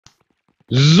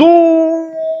So,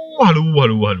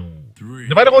 hallo.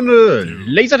 Eine weitere Runde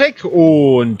Lasertag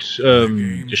und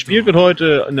gespielt wird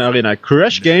heute in der Arena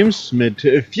Crash Games mit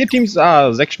 4 Teams,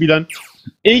 6 Spielern.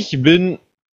 Ich bin,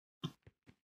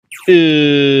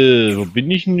 wo bin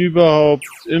ich denn überhaupt?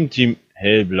 Im Team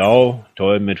hellblau,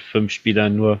 toll, mit 5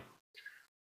 Spielern nur.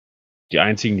 Die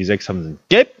einzigen, die 6 haben, sind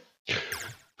gelb.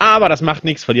 Aber das macht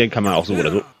nichts, verlieren kann man auch so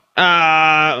oder so.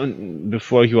 Und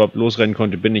bevor ich überhaupt losrennen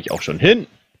konnte, bin ich auch schon hin.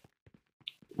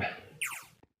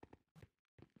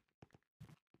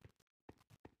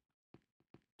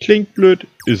 Klingt blöd,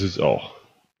 ist es auch.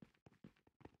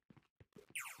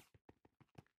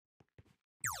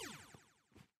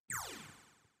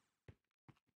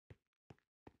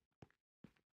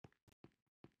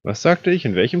 Was sagte ich?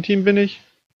 In welchem Team bin ich?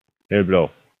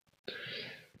 Hellblau.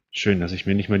 Schön, dass ich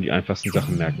mir nicht mal die einfachsten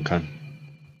Sachen merken kann.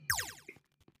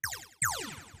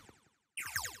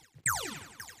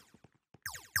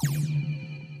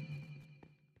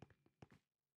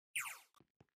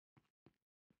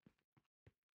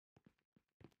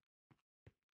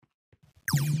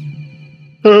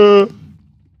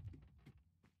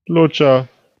 Lutscher.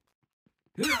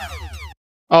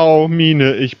 Au,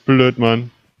 Mine, ich blöd, Mann.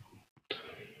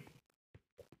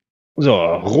 So,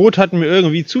 Rot hatten mir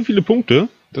irgendwie zu viele Punkte.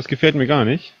 Das gefällt mir gar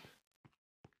nicht.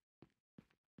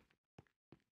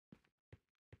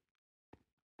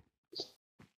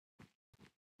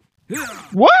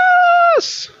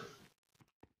 Was?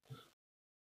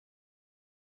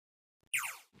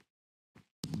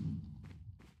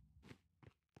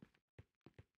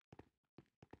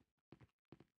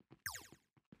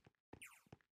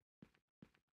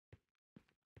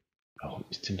 Warum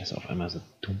ist denn das auf einmal so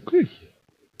dunkel hier?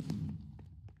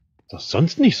 Ist doch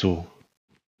sonst nicht so.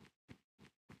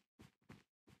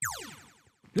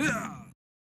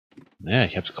 Naja,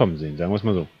 ich hab's kommen sehen, sagen wir es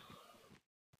mal so.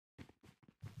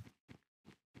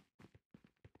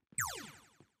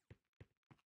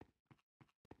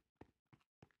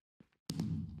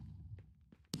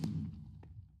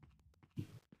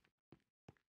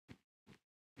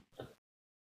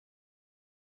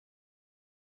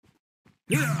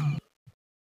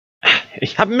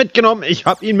 Ich hab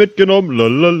ihn mitgenommen.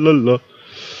 Lalalala.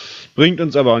 Bringt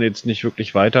uns aber jetzt nicht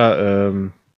wirklich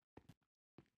weiter,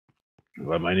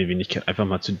 weil meine Wenigkeit einfach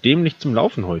mal zu dämlich zum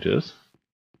Laufen heute ist.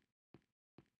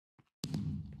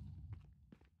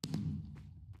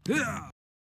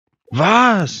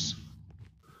 Was?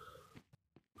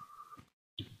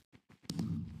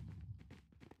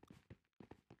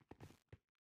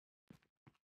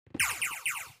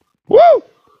 Woo!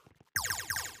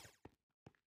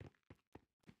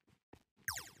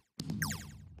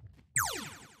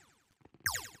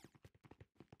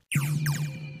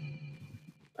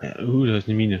 Da ist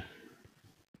eine Mine.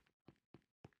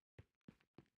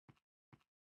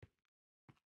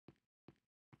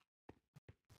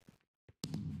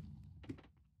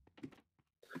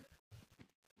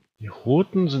 Die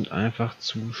Roten sind einfach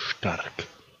zu stark.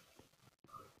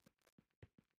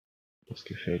 Das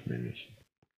gefällt mir nicht.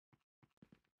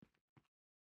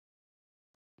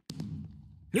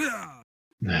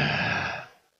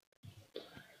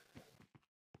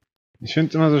 Ich finde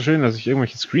es immer so schön, dass ich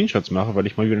irgendwelche Screenshots mache, weil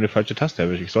ich mal wieder eine falsche Taste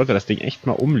erwische. Ich sollte das Ding echt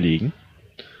mal umlegen.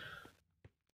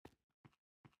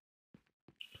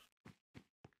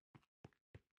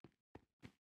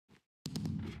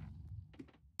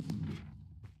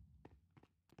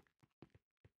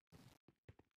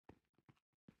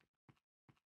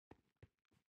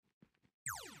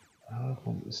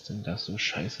 Warum ist denn das so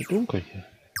scheiße dunkel hier?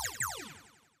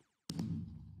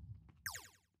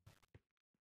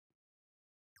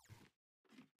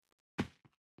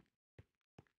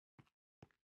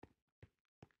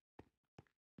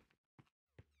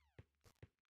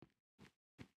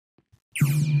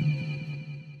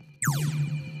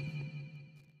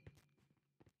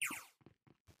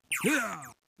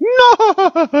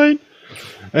 Nein!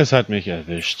 Es hat mich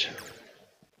erwischt.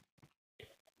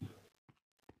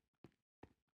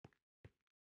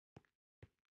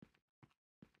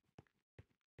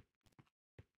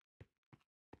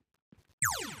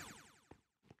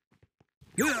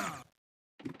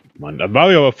 Mann, da war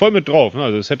ich aber voll mit drauf. Ne?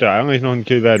 Also es hätte eigentlich noch ein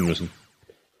Kill werden müssen.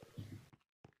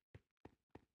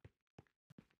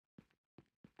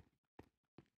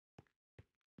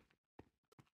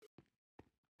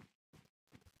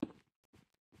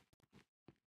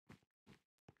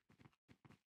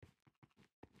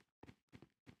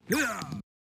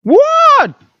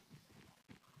 What?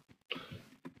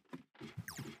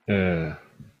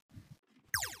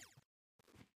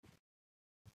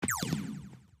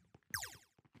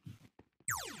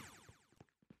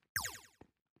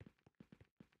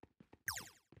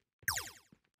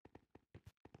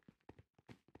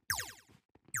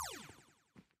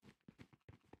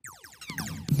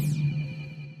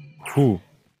 Puh.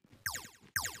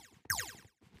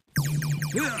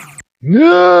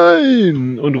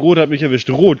 Nein! Und Rot hat mich erwischt.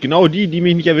 Rot, genau die, die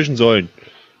mich nicht erwischen sollen.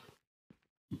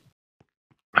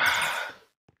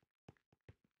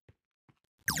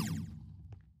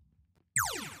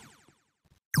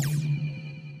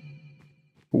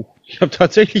 Ich habe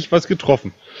tatsächlich was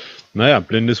getroffen. Naja,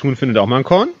 blindes Huhn findet auch mal ein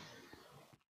Korn.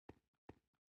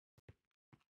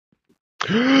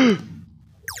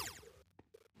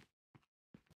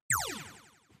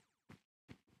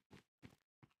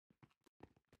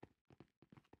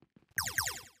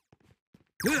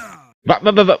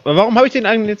 Warum habe ich den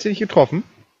eigentlich jetzt nicht getroffen?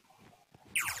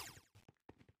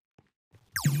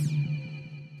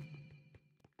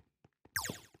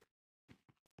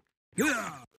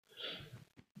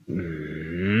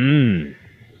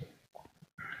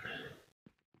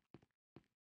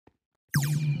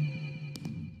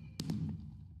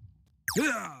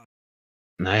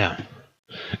 Naja.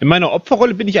 In meiner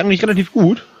Opferrolle bin ich eigentlich relativ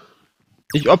gut.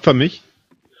 Ich opfer mich.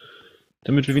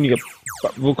 Damit wir weniger...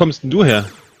 Wo kommst denn du her?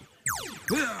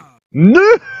 Nö!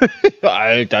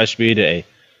 Alter Schwede, ey.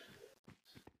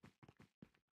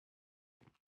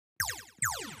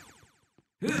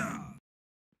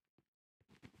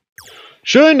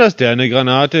 Schön, dass der eine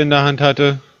Granate in der Hand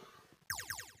hatte.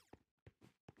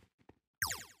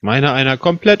 Meiner einer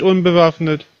komplett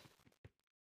unbewaffnet.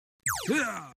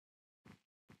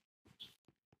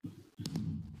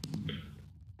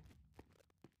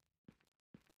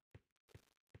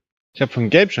 Ich habe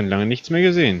von Gelb schon lange nichts mehr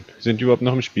gesehen. Sind die überhaupt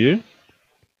noch im Spiel?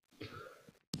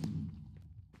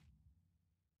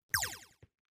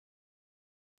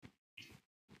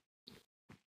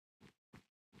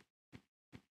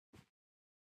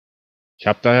 Ich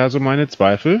habe da ja so meine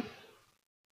Zweifel.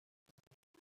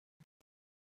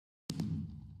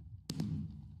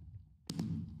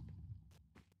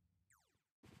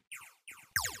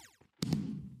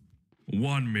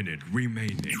 One minute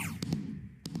remaining.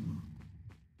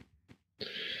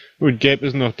 Gut, Gelb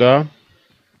ist noch da.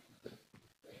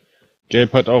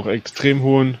 Gelb hat auch extrem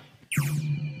hohen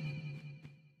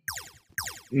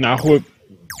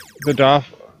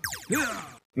Nachholbedarf.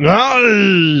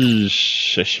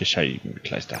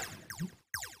 Scheibenkleister.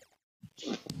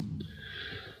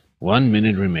 1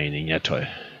 minute remaining, ja toll.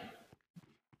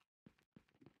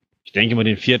 Ich denke mal,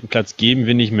 den 4. Platz geben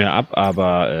wir nicht mehr ab,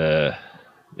 aber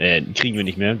kriegen wir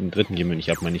nicht mehr. Den 3. geben wir nicht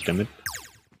ab, meine ich damit.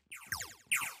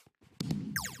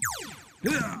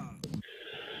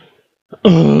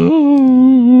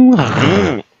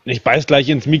 Ich beiß gleich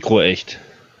ins Mikro, echt.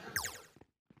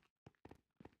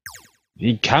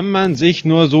 Wie kann man sich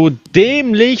nur so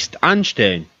dämlichst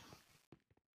anstellen?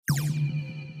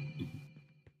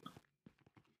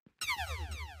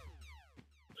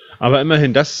 Aber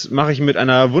immerhin, das mache ich mit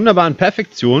einer wunderbaren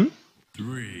Perfektion. 3,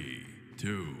 2,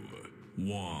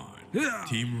 1.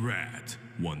 Team Red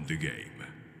won the game.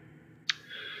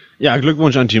 Ja,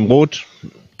 Glückwunsch an Team Rot.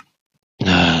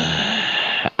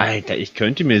 Alter, ich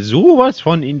könnte mir sowas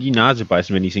von in die Nase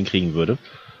beißen, wenn ich es hinkriegen würde.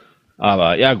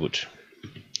 Aber ja, gut.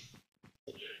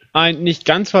 Ein nicht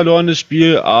ganz verlorenes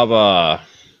Spiel, aber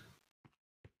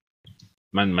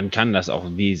man kann das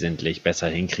auch wesentlich besser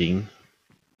hinkriegen.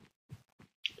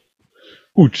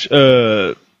 Gut,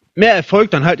 mehr Erfolg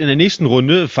dann halt in der nächsten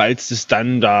Runde, falls es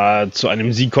dann da zu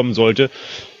einem Sieg kommen sollte.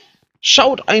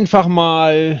 Schaut einfach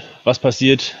mal, was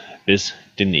passiert. Bis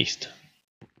demnächst.